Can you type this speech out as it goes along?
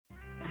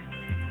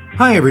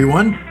Hi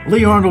everyone,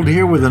 Lee Arnold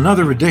here with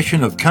another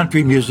edition of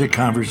Country Music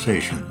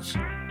Conversations.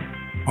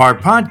 Our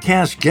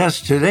podcast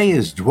guest today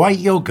is Dwight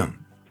Yoakum,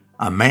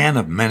 a man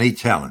of many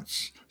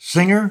talents.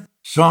 Singer,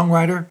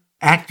 songwriter,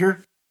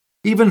 actor,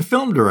 even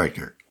film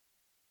director.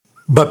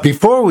 But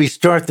before we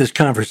start this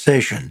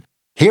conversation,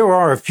 here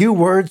are a few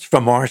words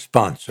from our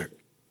sponsor.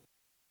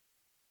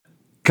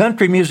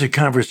 Country Music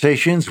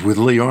Conversations with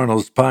Lee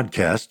Arnold's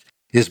podcast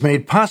is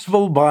made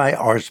possible by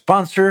our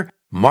sponsor,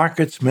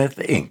 MarketSmith,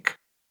 Inc.,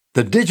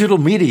 the digital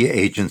media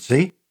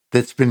agency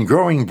that's been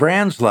growing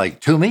brands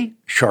like Toomey,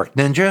 Shark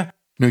Ninja,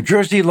 New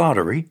Jersey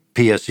Lottery,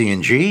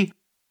 PSE&G,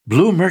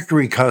 Blue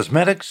Mercury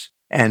Cosmetics,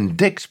 and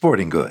Dick's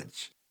Sporting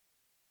Goods.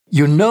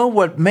 You know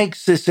what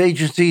makes this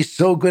agency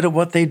so good at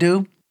what they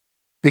do?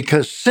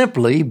 Because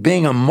simply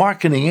being a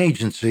marketing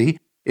agency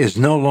is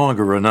no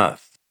longer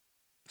enough.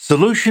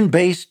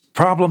 Solution-based,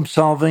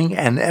 problem-solving,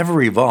 and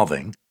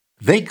ever-evolving,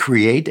 they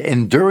create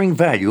enduring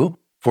value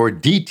for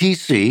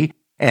DTC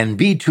and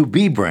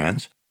B2B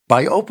brands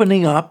by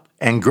opening up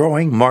and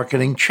growing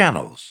marketing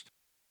channels.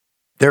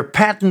 Their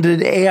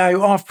patented AI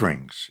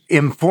offerings,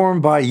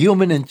 informed by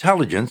human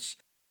intelligence,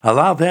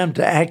 allow them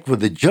to act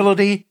with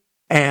agility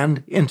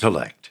and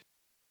intellect.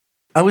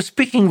 I was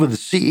speaking with the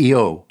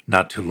CEO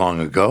not too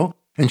long ago,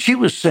 and she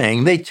was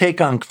saying they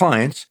take on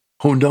clients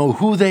who know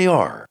who they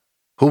are,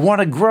 who want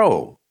to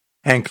grow,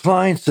 and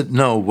clients that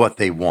know what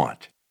they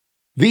want.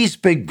 These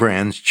big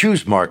brands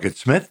choose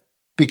MarketSmith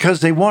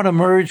because they want to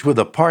merge with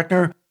a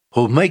partner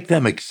who'll make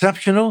them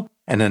exceptional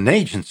and an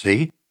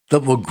agency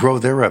that will grow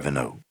their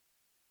revenue.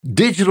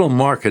 Digital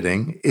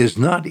marketing is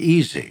not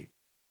easy,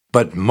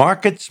 but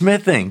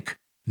MarketSmith Inc.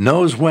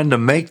 knows when to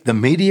make the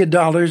media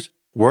dollars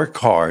work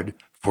hard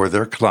for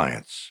their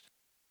clients.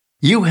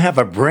 You have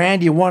a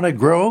brand you want to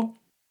grow?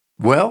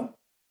 Well,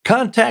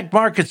 contact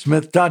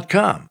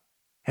marketsmith.com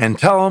and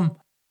tell them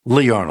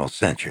Lee Arnold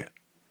sent you.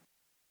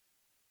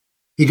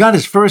 He got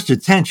his first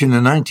attention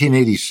in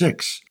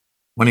 1986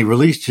 when he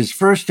released his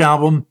first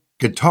album,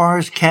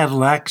 Guitars,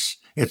 Cadillacs,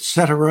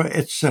 etc.,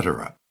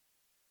 etc.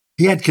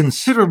 He had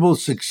considerable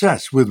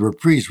success with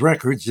Reprise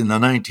Records in the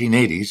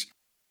 1980s,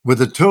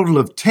 with a total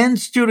of 10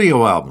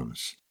 studio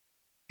albums.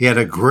 He had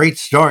a great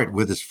start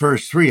with his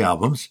first 3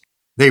 albums.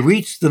 They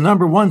reached the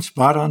number 1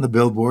 spot on the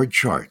Billboard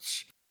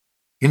charts.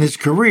 In his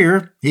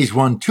career, he's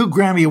won 2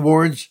 Grammy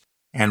Awards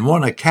and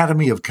 1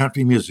 Academy of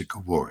Country Music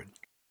Award.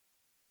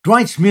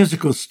 Dwight's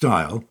musical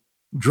style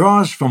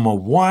draws from a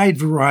wide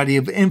variety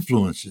of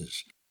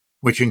influences,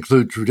 which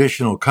include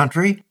traditional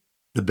country,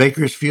 the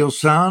Bakersfield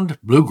sound,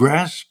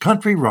 bluegrass,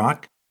 country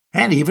rock,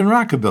 and even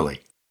rockabilly.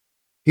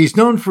 He's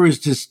known for his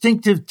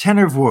distinctive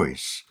tenor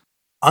voice,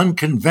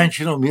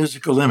 unconventional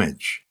musical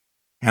image,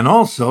 and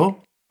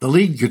also the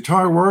lead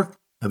guitar work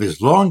of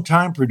his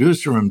longtime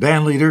producer and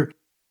bandleader,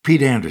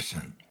 Pete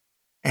Anderson.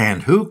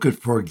 And who could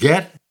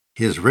forget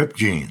his ripped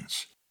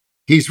jeans?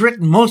 He's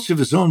written most of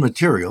his own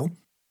material,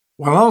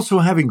 while also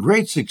having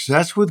great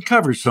success with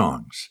cover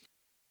songs.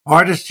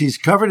 Artists he's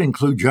covered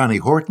include Johnny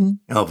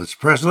Horton, Elvis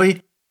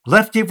Presley,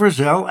 Lefty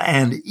Frizzell,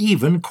 and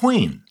even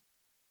Queen.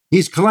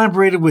 He's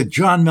collaborated with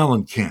John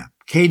Mellencamp,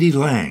 Katie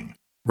Lang,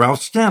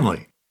 Ralph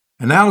Stanley,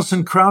 and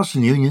Alison Krauss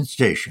in Union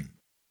Station.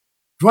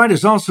 Dwight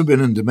has also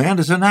been in demand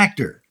as an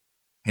actor,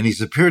 and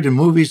he's appeared in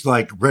movies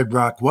like Red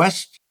Rock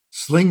West,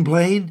 Sling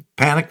Blade,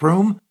 Panic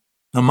Room,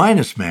 The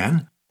Minus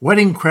Man,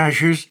 Wedding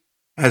Crashers,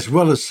 as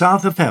well as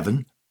South of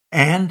Heaven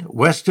and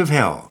West of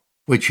Hell,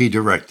 which he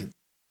directed.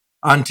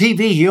 On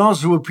TV, he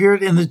also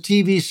appeared in the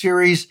TV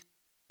series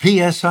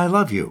P.S. I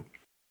Love You.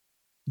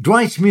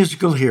 Dwight's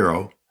musical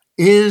hero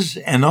is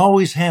and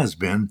always has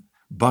been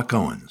Buck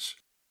Owens.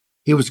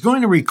 He was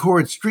going to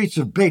record Streets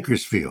of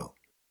Bakersfield,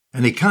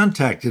 and he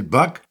contacted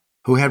Buck,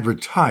 who had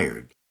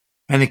retired,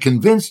 and he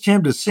convinced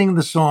him to sing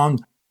the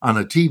song on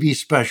a TV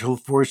special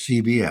for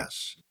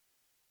CBS.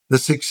 The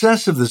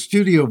success of the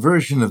studio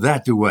version of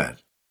that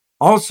duet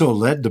also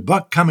led to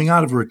Buck coming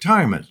out of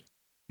retirement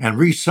and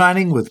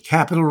re-signing with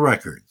Capitol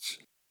Records.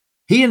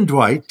 He and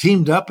Dwight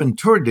teamed up and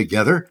toured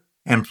together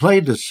and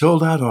played to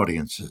sold-out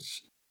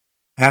audiences.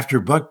 After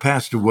Buck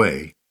passed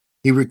away,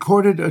 he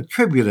recorded a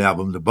tribute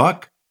album to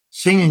Buck,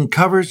 singing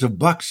covers of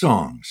Buck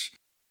songs,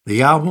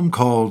 the album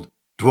called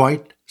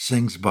Dwight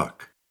Sings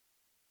Buck.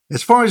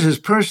 As far as his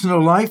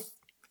personal life,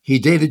 he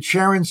dated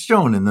Sharon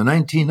Stone in the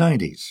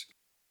 1990s.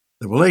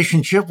 The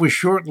relationship was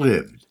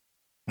short-lived,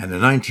 and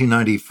in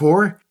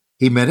 1994,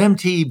 he met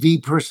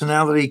MTV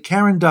personality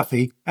Karen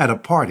Duffy at a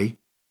party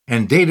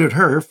and dated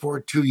her for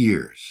 2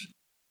 years.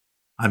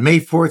 On May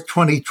 4,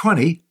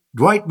 2020,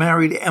 Dwight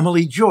married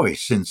Emily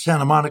Joyce in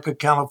Santa Monica,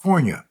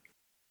 California,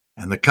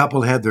 and the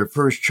couple had their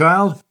first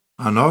child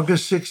on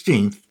August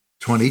 16,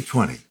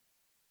 2020.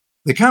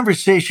 The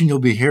conversation you'll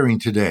be hearing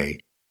today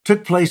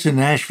took place in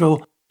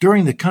Nashville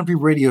during the Country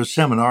Radio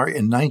Seminar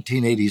in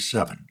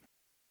 1987.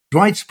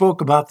 Dwight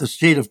spoke about the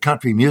state of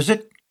country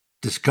music,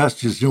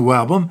 discussed his new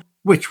album,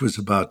 which was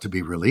about to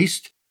be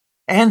released,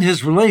 and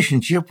his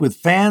relationship with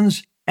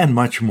fans, and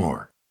much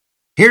more.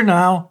 Here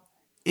now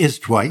is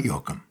Dwight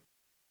Yoakum.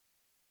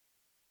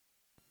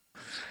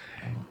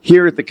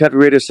 Here at the Country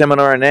Radio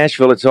Seminar in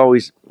Nashville, it's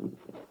always,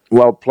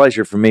 well,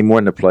 pleasure for me, more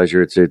than a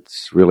pleasure.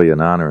 It's really an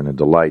honor and a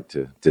delight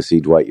to see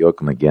Dwight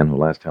Yoakum again, who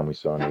last time we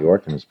saw in New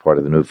York and is part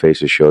of the New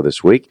Faces show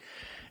this week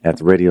at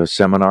the radio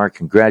seminar.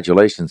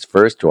 Congratulations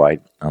first,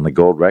 Dwight, on the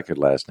gold record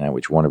last night,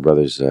 which Warner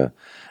Brothers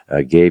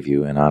gave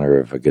you in honor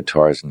of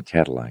guitars and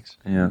Cadillacs.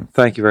 Yeah,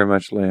 thank you very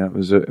much, Leah.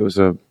 It was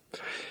a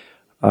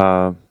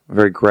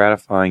very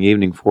gratifying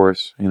evening for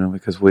us,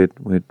 because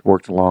we'd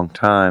worked a long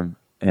time,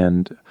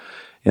 and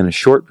in a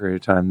short period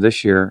of time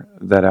this year,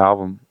 that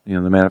album, the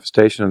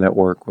manifestation of that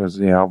work was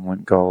the album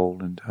went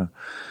gold, and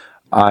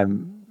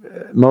I'm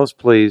most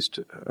pleased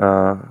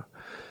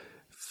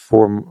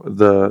for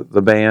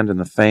the band and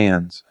the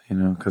fans,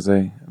 because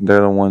they're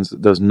the ones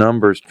that those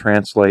numbers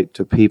translate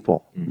to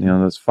people.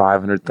 Those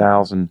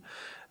 500,000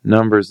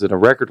 numbers that a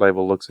record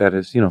label looks at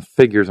as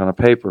figures on a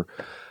paper.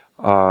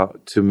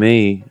 To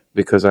me,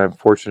 because I'm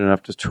fortunate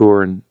enough to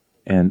tour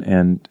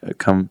and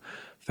come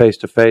face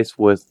to face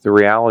with the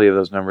reality of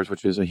those numbers,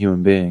 which is a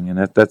human being, and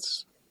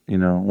that's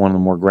one of the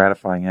more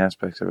gratifying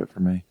aspects of it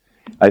for me.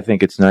 I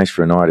think it's nice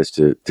for an artist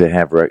to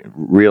have the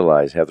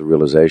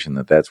realization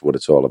that that's what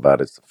it's all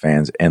about. It's the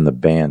fans and the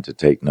band to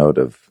take note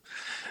of,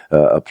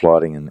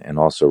 applauding and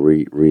also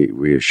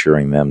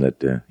reassuring them that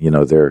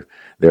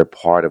they're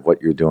part of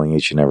what you're doing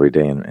each and every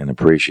day and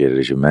appreciate it,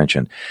 as you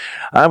mentioned.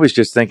 I was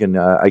just thinking,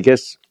 I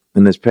guess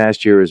in this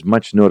past year, as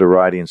much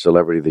notoriety and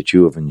celebrity that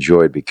you have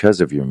enjoyed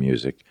because of your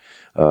music,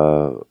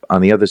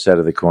 on the other side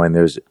of the coin,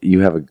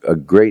 you have a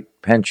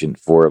great penchant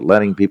for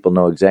letting people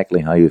know exactly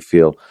how you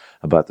feel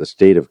about the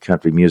state of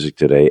country music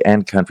today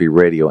and country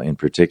radio in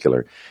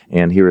particular.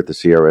 And here at the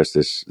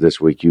CRS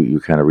this week, you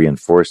kind of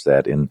reinforced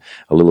that in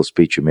a little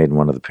speech you made in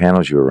one of the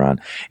panels you were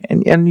on.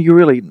 And you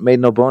really made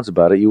no bones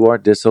about it. You are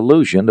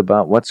disillusioned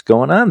about what's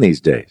going on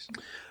these days.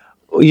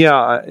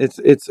 Yeah,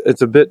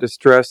 it's a bit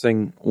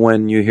distressing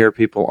when you hear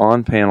people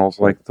on panels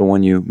like the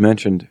one you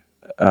mentioned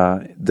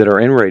that are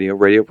in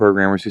radio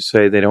programmers who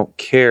say they don't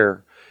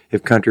care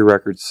if country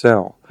records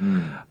sell.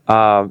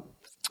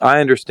 I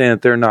understand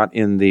that they're not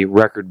in the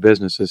record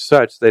business as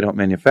such; they don't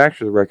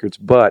manufacture the records.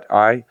 But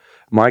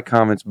my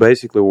comments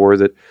basically were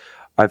that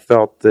I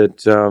felt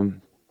that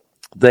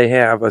they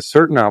have a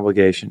certain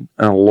obligation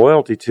and a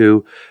loyalty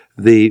to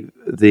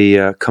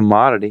the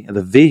commodity,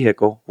 the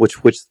vehicle with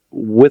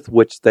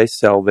which they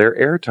sell their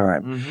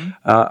airtime. Mm-hmm.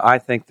 I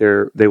think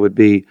they would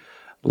be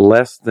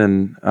less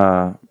than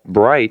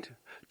bright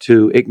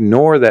to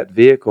ignore that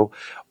vehicle,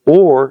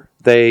 or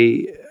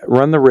they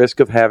run the risk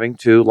of having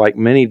to, like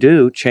many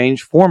do,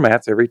 change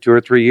formats every 2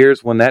 or 3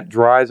 years when that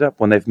dries up,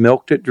 when they've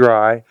milked it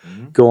dry,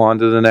 go on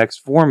to the next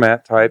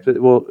format type that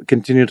will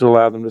continue to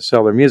allow them to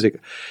sell their music.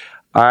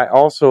 I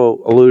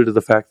also alluded to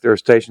the fact there are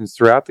stations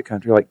throughout the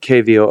country, like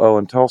KVOO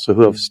in Tulsa,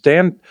 who have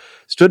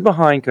stood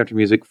behind country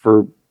music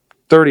for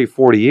 30,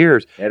 40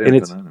 years.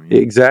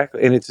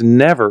 Exactly, and it's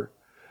never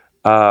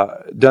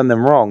done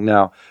them wrong.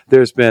 Now,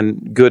 there's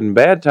been good and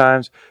bad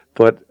times,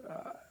 but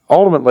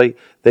ultimately,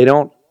 they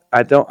don't.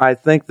 I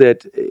think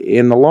that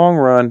in the long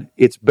run,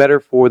 it's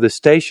better for the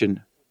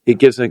station. It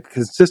gives a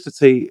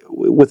consistency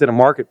within a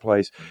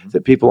marketplace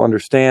that people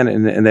understand,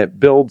 and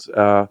that builds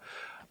to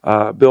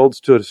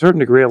a certain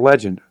degree a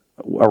legend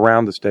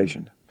around the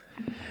station.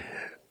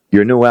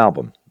 Your new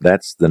album,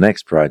 that's the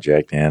next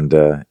project, and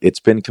it's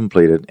been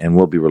completed and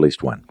will be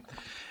released when?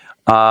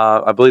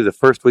 I believe the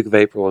first week of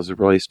April is the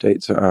release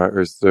date, or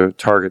is the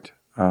target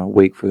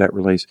week for that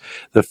release.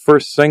 The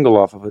first single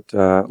off of it,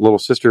 Little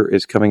Sister,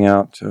 is coming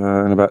out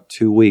in about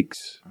 2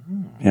 weeks.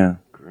 Yeah.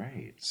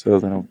 Great.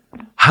 So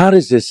how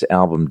does this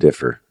album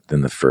differ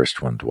than the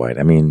first one, Dwight?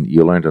 I mean,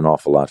 you learned an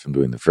awful lot from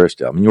doing the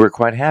first album. You were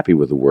quite happy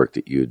with the work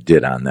that you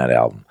did on that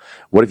album.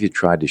 What have you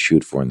tried to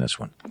shoot for in this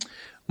one?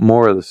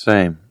 More of the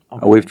same.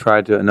 Okay. We've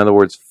tried to, in other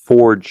words,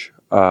 forge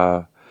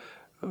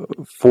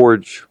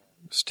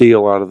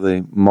steel out of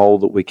the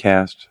mold that we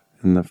cast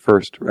in the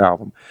first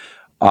album.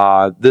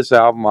 This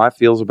album, I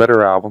feel, is a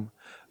better album,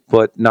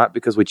 but not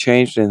because we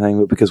changed anything,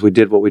 but because we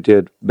did what we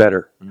did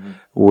better.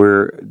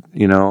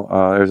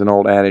 There's an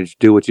old adage,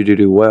 do what you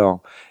do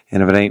well,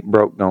 and if it ain't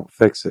broke, don't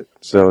fix it.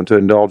 So to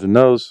indulge in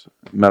those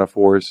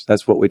metaphors,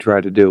 that's what we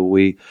tried to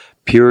do.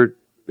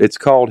 It's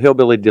called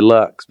Hillbilly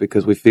Deluxe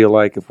because we feel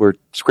like if we're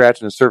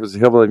scratching the surface of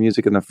hillbilly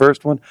music in the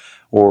first one,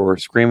 or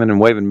screaming and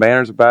waving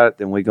banners about it,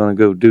 then we're going to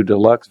go do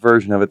deluxe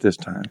version of it this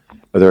time.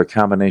 Are there a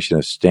combination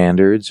of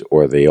standards,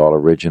 or are they all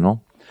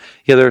original?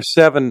 Yeah, there are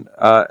 7.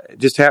 It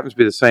just happens to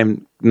be the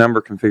same number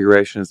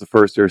configuration as the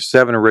first. There are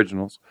 7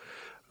 originals,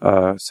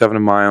 7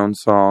 of my own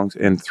songs,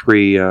 and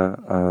 3.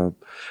 I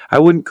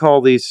wouldn't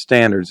call these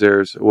standards.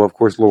 There's, well, of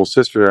course, Little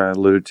Sister I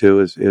alluded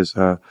to is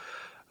a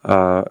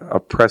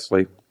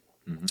Presley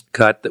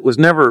cut that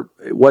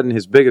it wasn't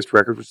his biggest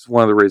record, which is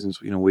one of the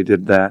reasons we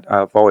did that.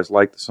 I've always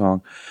liked the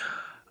song.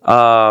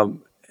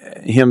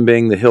 Him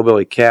being the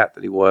hillbilly cat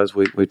that he was,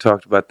 we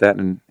talked about that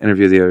in an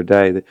interview the other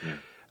day.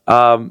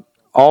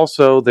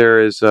 Also, there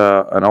is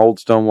an old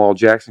Stonewall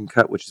Jackson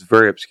cut, which is a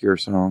very obscure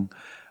song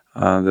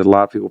that a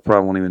lot of people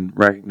probably won't even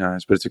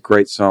recognize, but it's a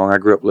great song. I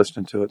grew up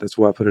listening to it. That's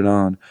why I put it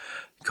on.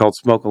 called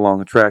 "Smoke Along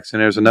the Tracks,"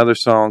 and there's another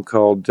song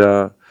called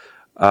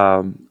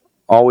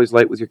 "Always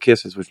Late with Your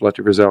Kisses," which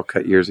Lefty Frizzell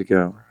cut years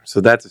ago.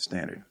 So that's a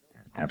standard.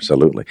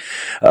 Absolutely.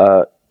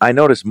 I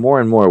notice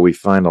more and more we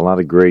find a lot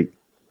of great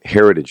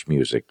heritage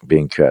music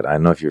being cut. I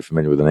don't know if you're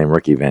familiar with the name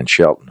Ricky Van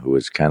Shelton, who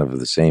is kind of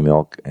the same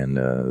ilk and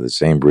the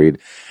same breed.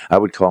 I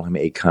would call him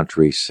a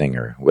country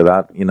singer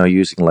without,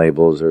 using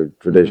labels or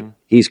tradition. Mm-hmm.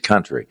 He's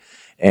country.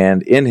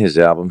 And in his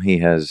album, he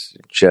has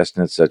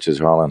chestnuts such as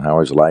Harlan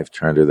Howard's Life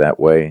Turned Her That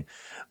Way,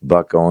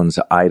 Buck Owens'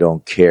 I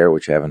Don't Care,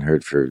 which I haven't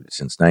heard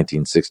since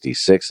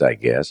 1966, I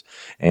guess,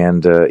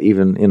 and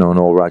even, an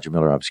old Roger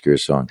Miller obscure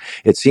song.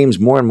 It seems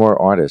more and more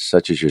artists,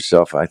 such as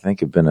yourself, I think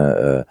have been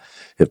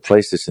have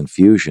placed this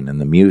infusion in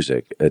the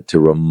music to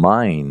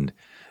remind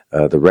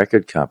the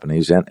record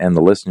companies and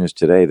the listeners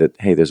today that,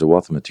 hey, there's a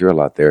wealth of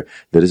material out there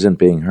that isn't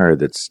being heard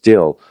that's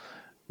still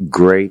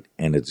great,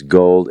 and it's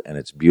gold, and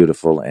it's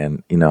beautiful,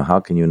 and,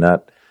 how can you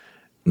not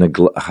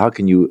how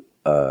can you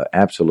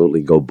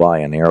absolutely go buy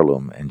an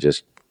heirloom and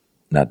just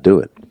not do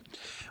it?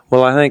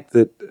 Well, I think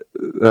that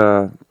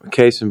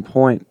case in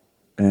point,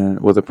 and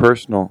with a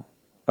personal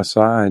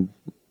aside,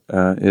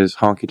 is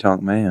Honky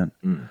Tonk Man.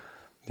 Mm.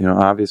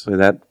 Obviously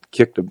that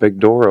kicked a big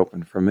door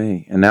open for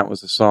me, and that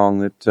was a song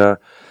that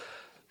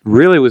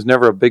really was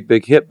never a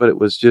big hit, but it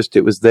was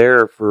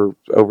there for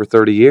over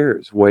 30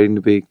 years, waiting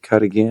to be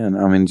cut again.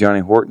 I mean, Johnny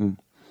Horton,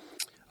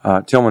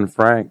 Tillman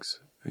Franks,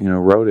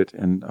 wrote it,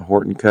 and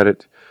Horton cut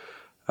it.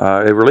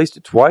 They released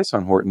it twice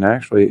on Horton,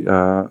 actually.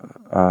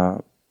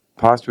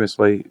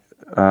 Posthumously,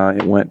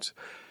 it went,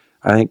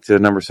 I think, to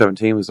number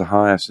 17 was the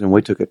highest, and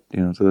we took it,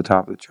 to the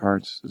top of the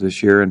charts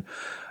this year. And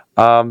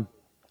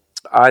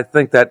I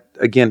think that,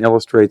 again,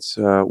 illustrates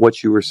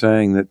what you were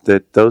saying,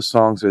 that those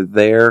songs are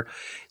there.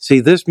 See,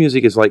 this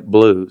music is like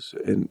blues,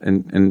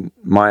 in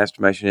my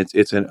estimation.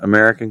 It's an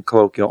American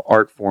colloquial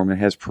art form. It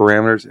has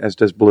parameters, as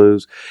does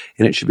blues,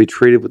 and it should be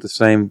treated with the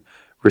same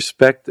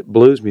respect that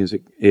blues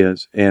music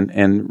is,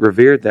 and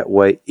revered that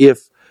way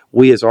if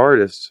we as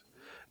artists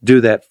do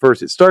that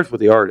first. It starts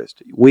with the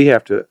artist. We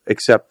have to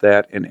accept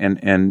that and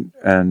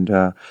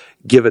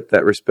give it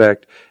that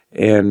respect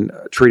and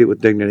treat it with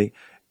dignity.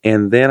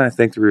 And then I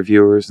think the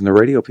reviewers and the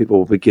radio people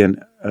will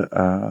begin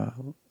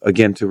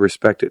again to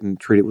respect it and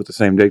treat it with the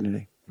same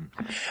dignity.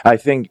 I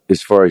think,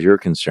 as far as you're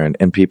concerned,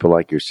 and people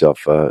like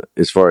yourself,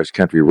 as far as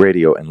country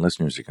radio and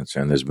listeners are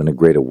concerned, there's been a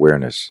great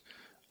awareness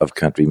of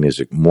country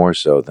music, more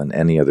so than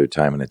any other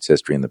time in its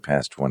history in the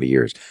past 20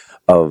 years,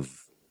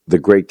 of the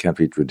great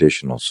country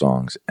traditional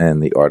songs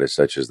and the artists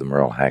such as the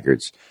Merle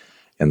Haggards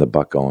and the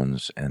Buck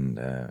Owens and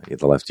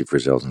the Lefty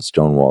Frizzells and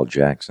Stonewall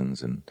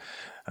Jacksons and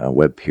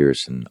Webb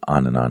Pierce and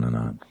on and on and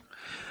on.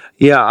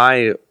 Yeah,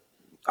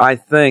 I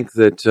think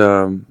that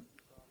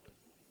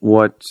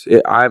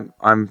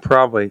I'm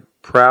probably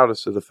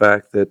proudest of the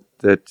fact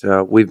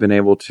that we've been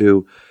able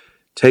to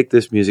take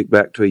this music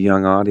back to a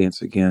young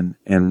audience again,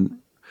 and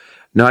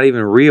not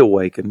even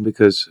reawaken,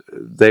 because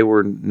they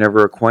were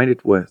never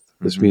acquainted with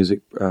this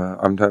music.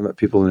 I'm talking about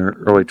people in their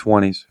early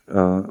 20s,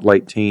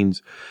 late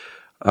teens,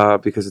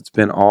 because it's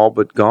been all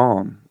but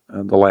gone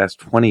the last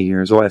 20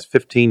 years, the last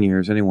 15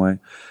 years anyway,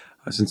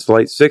 since the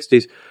late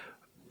 60s.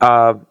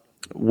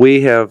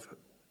 We have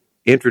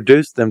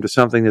introduced them to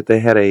something that they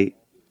had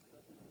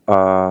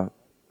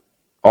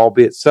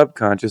albeit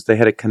subconscious, they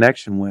had a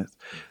connection with,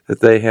 that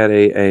they had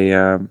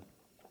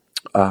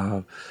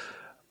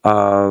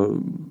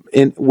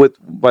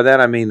by that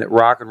I mean that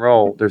rock and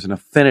roll, there's an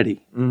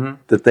affinity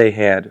that they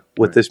had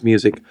with this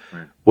music,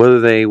 whether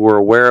they were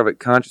aware of it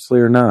consciously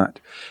or not.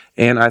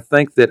 And I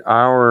think that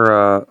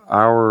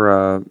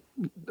our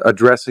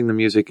addressing the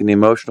music in the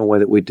emotional way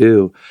that we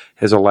do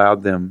has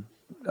allowed them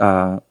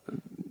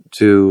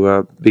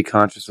to be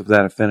conscious of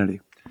that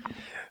affinity.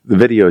 The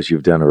videos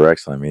you've done are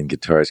excellent. I mean,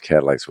 Guitars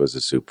Cadillacs was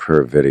a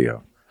superb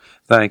video.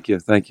 Thank you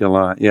a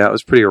lot. Yeah, it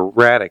was pretty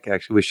erratic,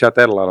 actually. We shot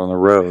that a lot on the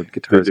road,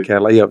 Guitars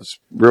Cadillac. Yeah, it was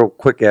real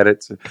quick at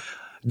it. It's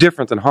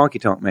different than Honky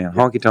Tonk Man. Yeah.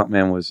 Honky Tonk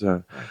Man was,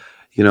 a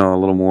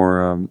little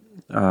more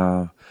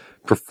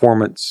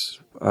performance,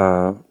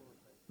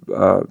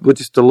 with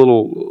just a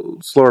little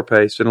slower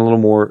pace and a little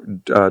more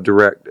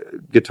direct.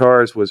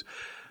 Guitars was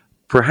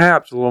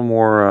perhaps a little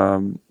more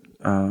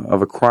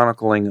of a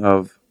chronicling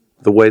of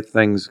the way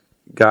things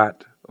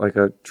got, like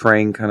a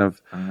train kind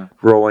of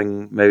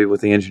rolling, maybe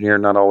with the engineer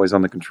not always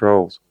on the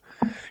controls.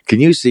 Can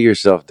you see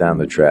yourself down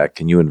the track?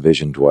 Can you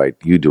envision, Dwight,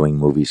 you doing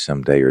movies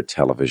someday or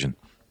television?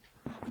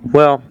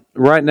 Well,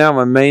 right now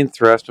my main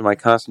thrust and my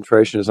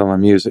concentration is on my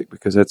music,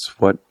 because that's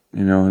what,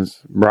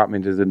 has brought me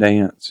to the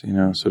dance,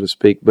 so to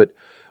speak. But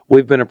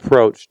we've been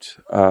approached,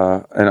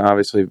 and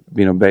obviously,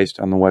 based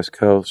on the West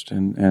Coast,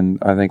 and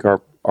I think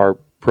our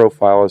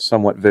profile is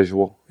somewhat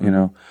visual,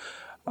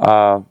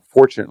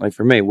 Fortunately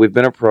for me, we've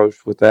been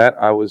approached with that.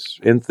 I was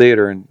in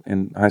theater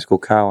in high school,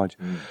 college,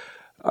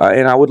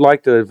 and I would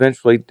like to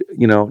eventually,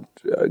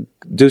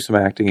 do some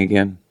acting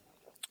again.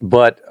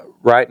 But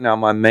right now,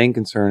 my main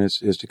concern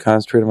is to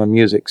concentrate on my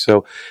music.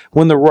 So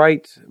when the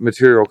right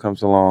material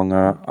comes along,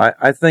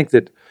 I think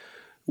that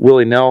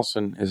Willie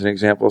Nelson is an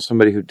example of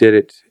somebody who did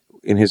it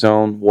in his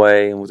own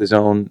way and with his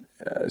own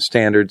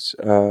standards,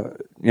 and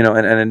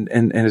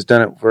has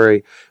done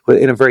it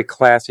in a very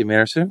classy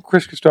manner. So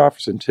Chris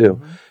Christopherson too.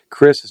 Mm-hmm.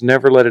 Chris has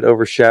never let it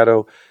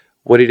overshadow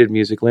what he did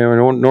musically,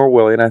 nor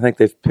will he. And I think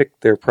they've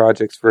picked their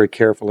projects very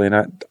carefully.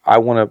 And I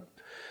want to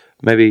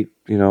maybe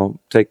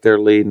take their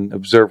lead and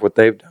observe what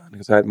they've done,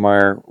 because I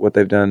admire what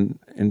they've done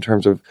in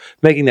terms of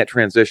making that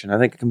transition. I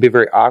think it can be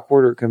very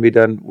awkward, or it can be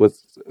done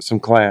with some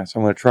class.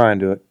 I'm going to try and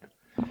do it.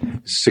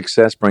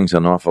 Success brings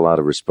an awful lot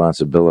of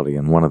responsibility,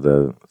 and one of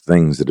the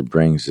things that it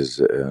brings is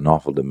an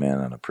awful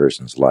demand on a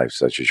person's life,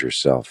 such as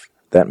yourself.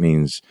 That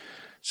means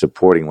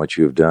supporting what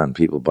you have done.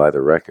 People buy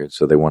the record,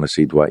 so they want to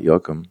see Dwight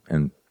Yoakum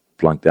and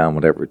plunk down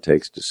whatever it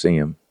takes to see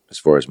him, as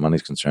far as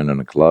money's concerned, in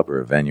a club or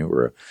a venue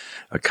or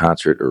a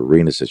concert or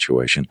arena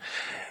situation.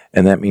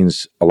 And that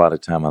means a lot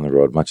of time on the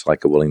road, much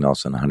like a Willie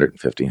Nelson,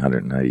 150,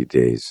 190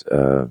 days.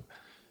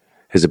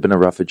 Has it been a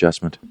rough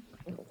adjustment?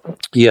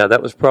 Yeah,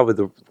 that was probably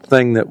the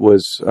thing that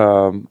was,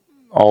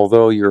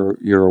 although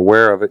you're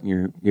aware of it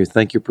and you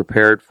think you're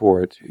prepared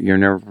for it, you're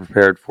never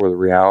prepared for the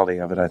reality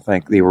of it. I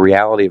think the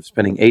reality of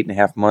spending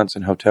 8.5 months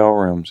in hotel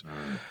rooms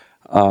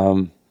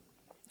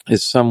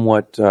is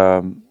somewhat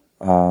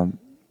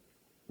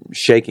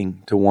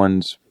shaking to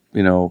one's,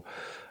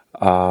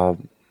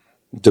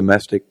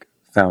 domestic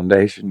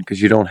foundation,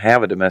 because you don't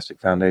have a domestic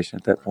foundation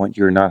at that point.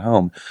 You're not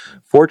home.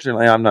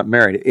 Fortunately, I'm not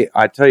married.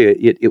 I tell you,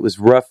 it was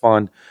rough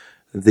on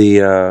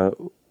the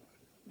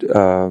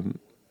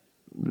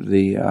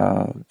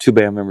two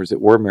band members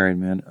that were married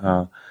men.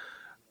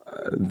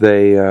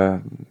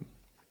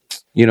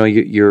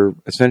 You're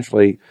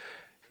essentially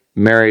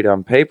married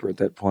on paper at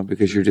that point,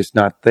 because you're just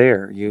not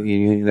there.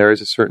 There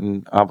is a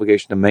certain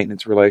obligation to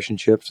maintenance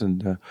relationships,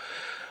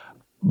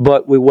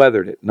 but we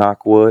weathered it,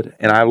 knock wood,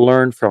 and I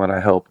learned from it. I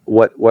hope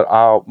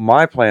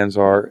my plans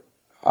are,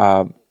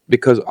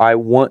 because I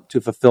want to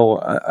fulfill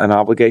an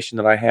obligation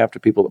that I have to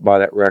people that buy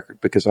that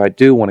record, because I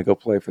do want to go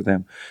play for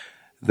them.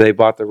 They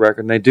bought the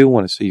record and they do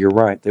want to see. You're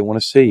right, they want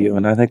to see you,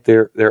 and I think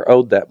they're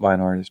owed that by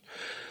an artist.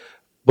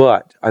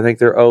 But I think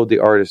they're owed the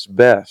artist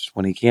best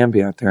when he can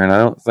be out there, and I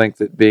don't think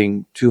that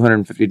being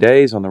 250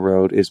 days on the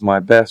road is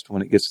my best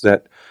when it gets to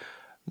that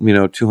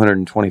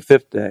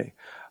 225th day.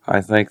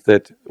 I think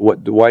that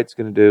what Dwight's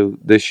going to do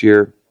this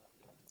year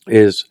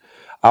is,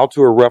 I'll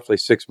tour roughly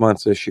 6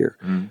 months this year.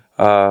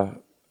 Mm-hmm.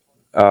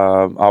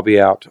 I'll be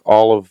out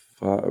all of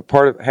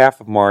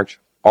half of March,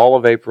 all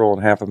of April,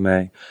 and half of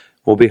May.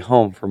 We'll be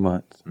home for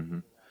months. Mm-hmm.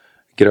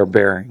 Get our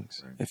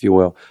bearings, if you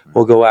will.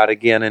 We'll go out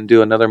again and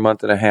do another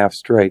month and a half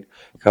straight.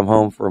 Come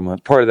home for a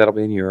month. Part of that will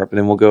be in Europe, and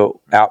then we'll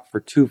go out for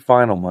 2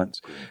 final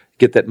months.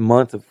 Get that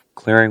month of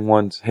clearing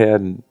one's head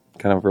and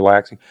kind of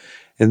relaxing.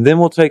 And then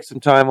we'll take some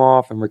time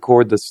off and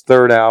record this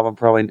 3rd album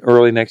probably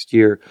early next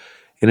year.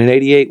 And in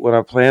 88, what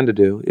I plan to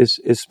do is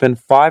spend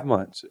 5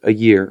 months a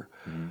year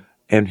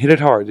and hit it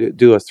hard.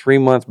 Do a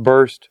 3-month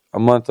burst, a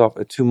month off,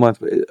 a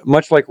 2-month,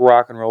 much like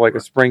rock and roll, like a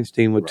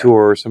Springsteen would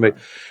tour or somebody.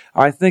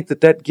 I think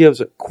that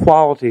gives a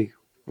quality.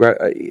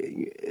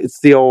 It's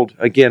the old,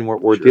 again,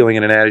 we're dealing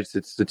in an adage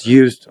that's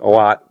used a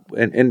lot,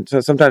 and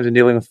sometimes in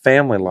dealing with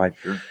family life.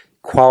 Sure.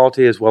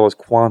 Quality as well as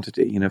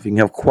quantity. If you can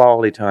have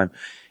quality time.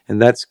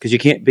 And that's because you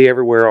can't be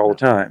everywhere all the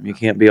time. You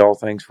can't be all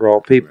things for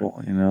all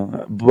people,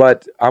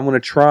 But I'm going to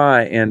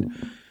try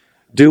and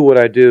do what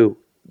I do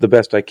the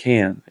best I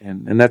can.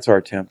 And that's our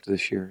attempt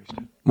this year.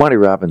 Marty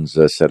Robbins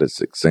said it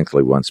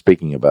succinctly once,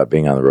 speaking about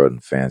being on the road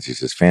and fans. He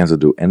says, fans will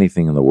do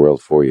anything in the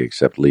world for you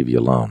except leave you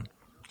alone.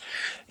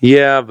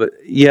 Yeah,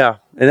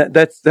 and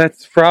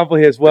that's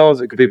probably as well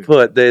as it could be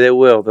put. They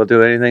will. They'll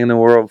do anything in the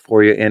world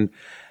for you.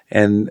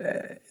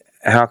 And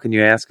how can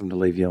you ask them to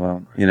leave you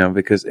alone?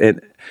 Because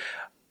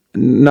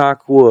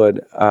knock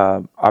wood,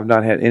 I've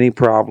not had any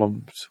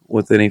problems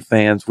with any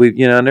fans. There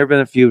have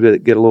been a few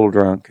that get a little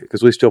drunk,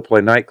 because we still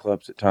play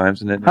nightclubs at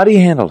times. And how do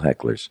you handle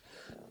hecklers?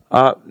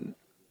 A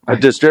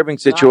disturbing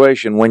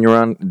situation when you're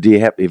on.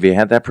 Have you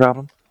had that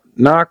problem?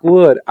 Knock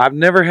wood, I've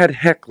never had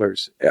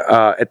hecklers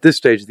at this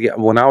stage.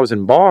 When I was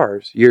in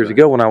bars years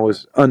ago, when I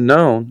was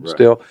unknown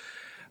still,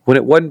 when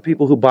it wasn't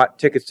people who bought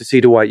tickets to see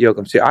Dwight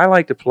Yoakum. See, I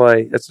like to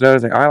play, that's another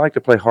thing, I like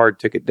to play hard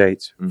ticket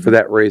dates for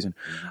that reason.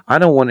 I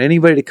don't want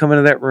anybody to come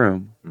into that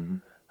room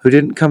who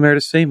didn't come there to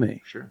see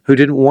me, who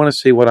didn't want to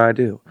see what I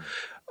do.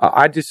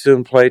 I'd just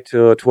soon play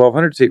to a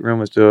 1,200 seat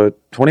room as to a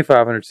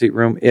 2,500 seat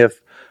room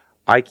if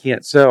I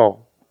can't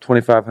sell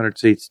 2,500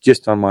 seats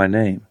just on my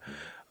name.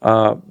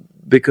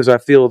 Because I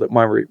feel that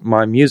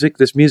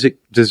this music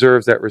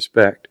deserves that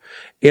respect.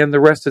 And the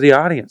rest of the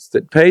audience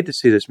that paid to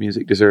see this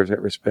music deserves that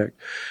respect.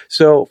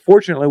 So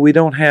fortunately, we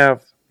don't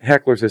have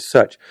hecklers as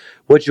such.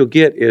 What you'll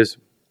get is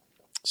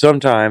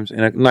sometimes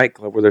in a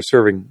nightclub where they're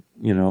serving,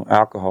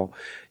 alcohol,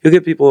 you'll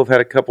get people who've had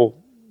a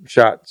couple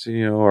shots,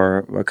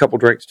 or a couple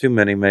drinks too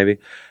many maybe,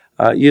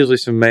 usually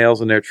some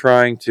males, and they're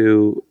trying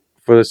to,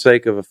 for the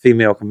sake of a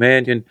female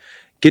companion,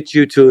 get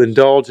you to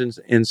indulge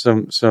in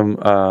some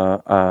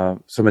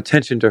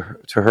attention to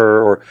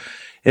her,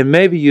 and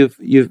maybe and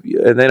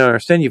they don't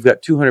understand you've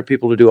got 200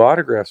 people to do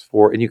autographs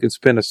for, and you can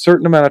spend a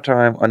certain amount of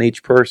time on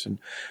each person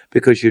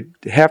because you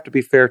have to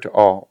be fair to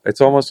all.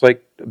 It's almost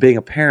like being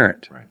a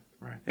parent, Right.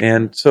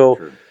 and so,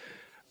 Sure.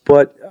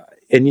 but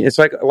and it's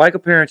like a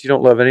parent you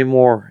don't love any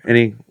more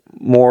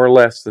or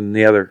less than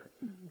the other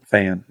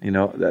fan.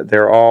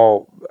 They're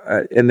all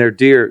and they're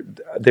dear.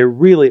 They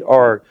really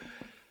are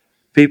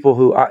people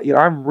who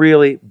I'm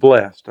really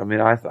blessed. I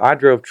mean, I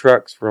drove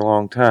trucks for a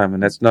long time,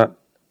 and that's not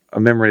a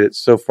memory that's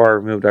so far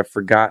removed I've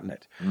forgotten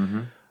it.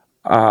 Mm-hmm.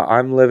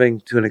 I'm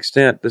living to an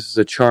extent. This is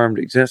a charmed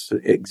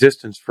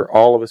existence for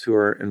all of us who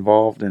are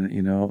involved in it.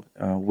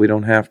 We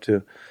don't have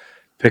to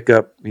pick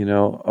up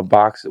a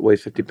box that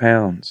weighs 50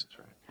 pounds.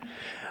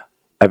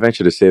 I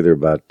venture to say there are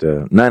about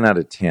 9 out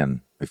of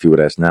 10, if you would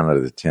ask 9 out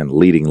of the 10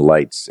 leading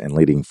lights and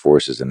leading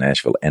forces in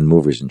Nashville and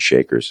movers and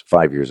shakers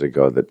 5 years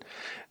ago that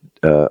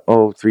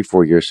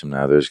 3-4 years from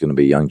now there's going to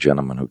be a young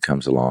gentleman who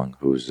comes along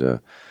whose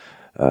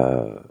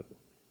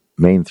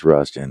main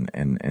thrust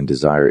and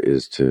desire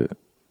is to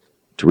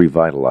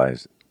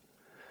revitalize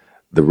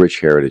the rich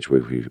heritage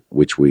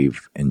which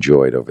we've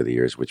enjoyed over the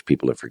years, which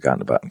people have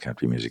forgotten about in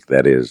country music.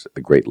 That is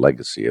the great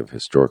legacy of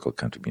historical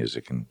country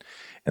music and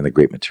the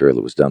great material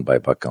that was done by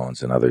Buck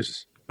Owens and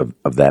others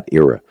of that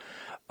era.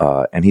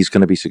 And he's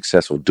going to be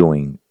successful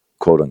doing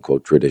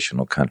quote-unquote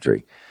traditional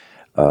country.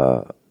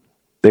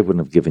 They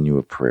wouldn't have given you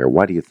a prayer.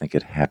 Why do you think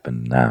it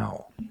happened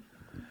now?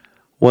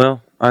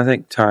 Well, I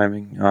think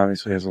timing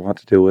obviously has a lot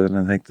to do with it. And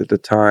I think that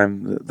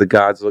the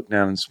gods looked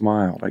down and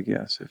smiled, I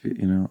guess.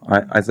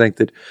 I think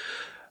that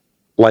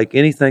like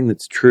anything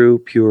that's true,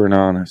 pure, and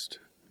honest,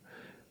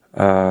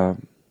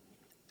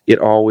 it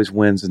always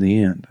wins in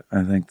the end.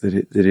 I think that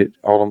it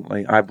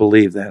ultimately, I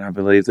believe that. I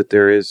believe that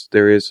there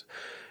is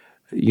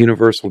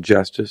universal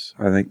justice.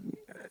 I think,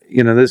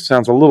 this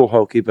sounds a little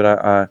hokey, but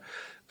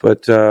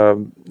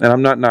and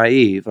I'm not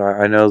naive.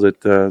 I know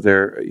that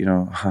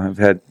I've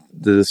had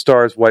the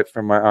stars wiped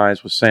from my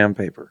eyes with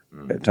sandpaper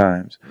at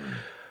times.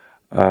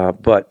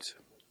 But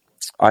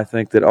I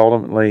think that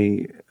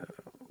ultimately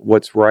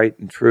what's right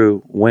and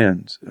true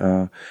wins.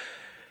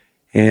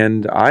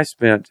 And I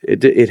spent,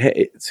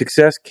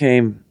 success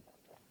came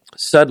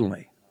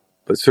suddenly,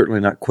 but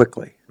certainly not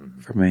quickly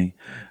for me.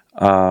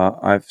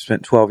 I've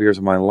spent 12 years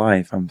of my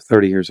life. I'm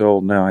 30 years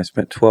old now. I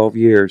spent 12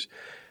 years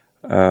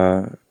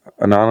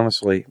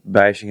anonymously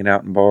bashing it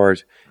out in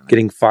bars,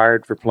 getting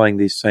fired for playing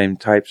these same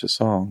types of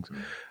songs.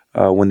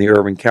 When the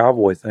urban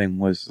cowboy thing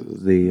was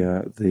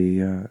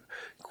the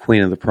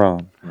queen of the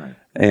prom. Right.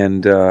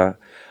 And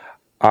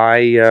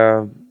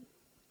I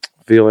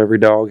feel every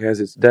dog has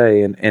its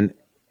day, and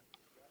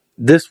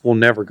this will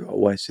never go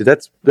away. See,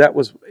 that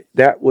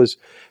was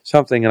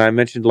something, and I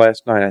mentioned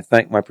last night. I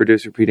thank my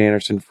producer Pete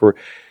Anderson for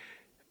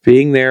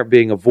being there,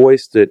 being a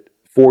voice that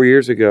 4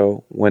 years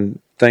ago, when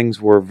things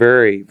were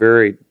very,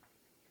 very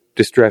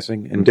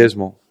distressing and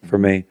dismal for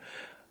me,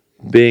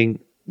 being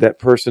that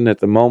person at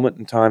the moment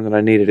in time that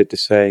I needed it to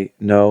say,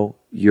 no,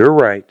 you're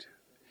right.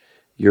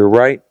 You're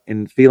right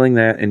in feeling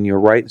that, and you're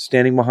right in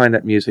standing behind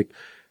that music.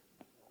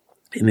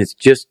 And it's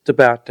just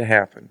about to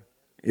happen.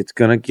 It's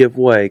going to give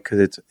way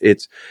because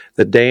it's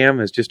the dam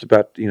is just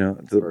about,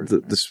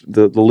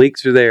 the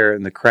leaks are there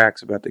and the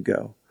crack's about to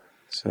go.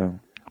 So,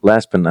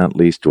 last but not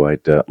least,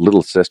 Dwight,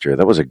 Little Sister,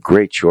 that was a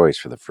great choice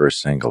for the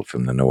first single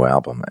from the new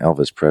album,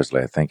 Elvis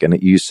Presley, I think.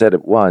 And you said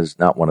it was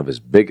not one of his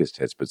biggest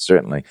hits, but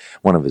certainly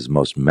one of his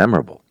most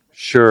memorable.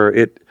 Sure.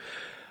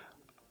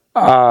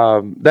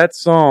 That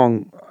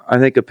song, I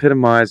think,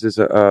 epitomizes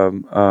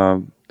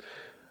a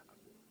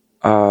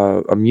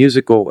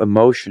musical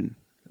emotion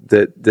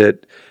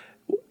that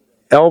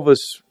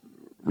Elvis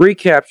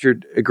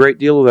recaptured a great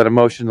deal of that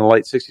emotion in the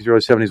late 60s,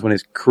 early 70s when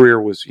his career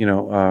was,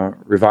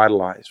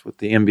 revitalized with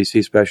the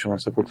NBC special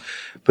and so forth.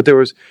 But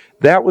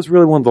that was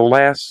really one of the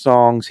last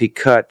songs he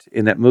cut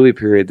in that movie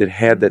period that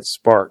had that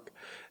spark,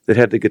 that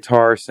had the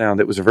guitar sound.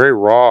 That was a very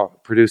raw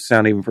produced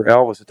sound even for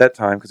Elvis at that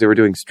time because they were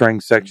doing string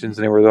sections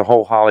and they were the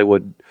whole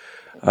Hollywood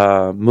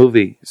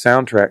movie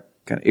soundtrack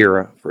kind of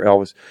era for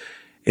Elvis.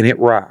 And it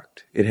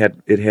rocked. It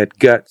had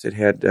guts. It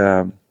had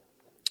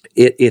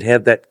it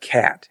had that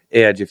cat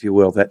edge, if you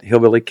will, that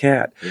hillbilly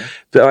cat. Yeah.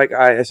 But like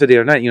I said the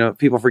other night,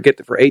 people forget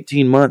that for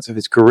 18 months of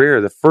his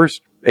career, the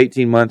first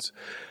 18 months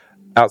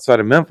outside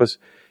of Memphis,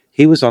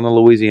 he was on the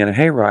Louisiana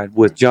Hayride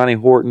with Johnny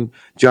Horton,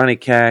 Johnny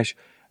Cash,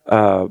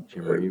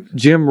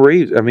 Jim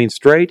Reeves. I mean,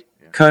 straight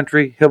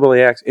country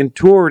hillbilly acts, and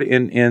toured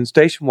in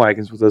station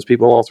wagons with those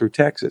people all through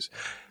Texas.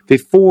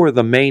 Before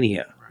the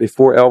mania,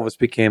 before Elvis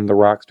became the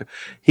rock star,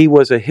 he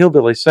was a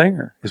hillbilly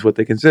singer, is what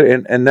they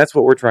consider, and that's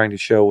what we're trying to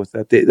show with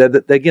that.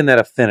 Again, that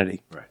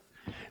affinity. Right.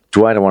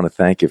 Dwight, I want to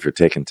thank you for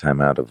taking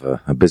time out of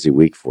a busy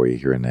week for you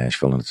here in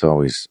Nashville, and it's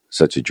always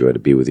such a joy to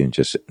be with you and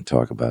just sit and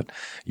talk about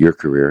your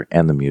career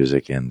and the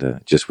music,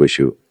 and just wish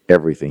you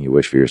everything you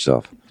wish for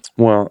yourself.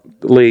 Well,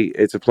 Lee,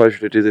 it's a pleasure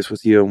to do this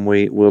with you, and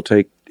we'll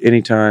take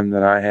any time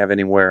that I have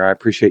anywhere. I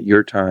appreciate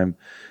your time,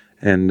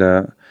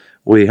 and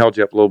we held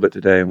you up a little bit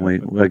today, and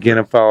we again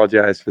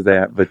apologize for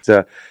that. But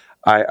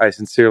I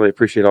sincerely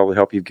appreciate all the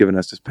help you've given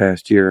us this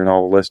past year, and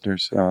all the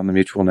listeners on the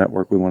Mutual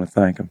Network. We want to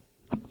thank them.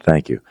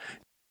 Thank you.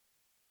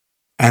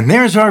 And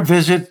there's our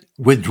visit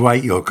with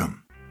Dwight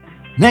Yoakum.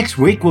 Next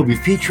week, we'll be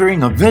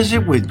featuring a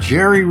visit with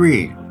Jerry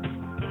Reed.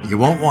 You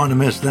won't want to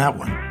miss that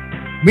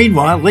one.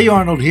 Meanwhile, Lee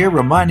Arnold here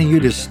reminding you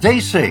to stay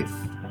safe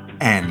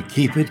and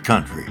keep it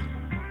country.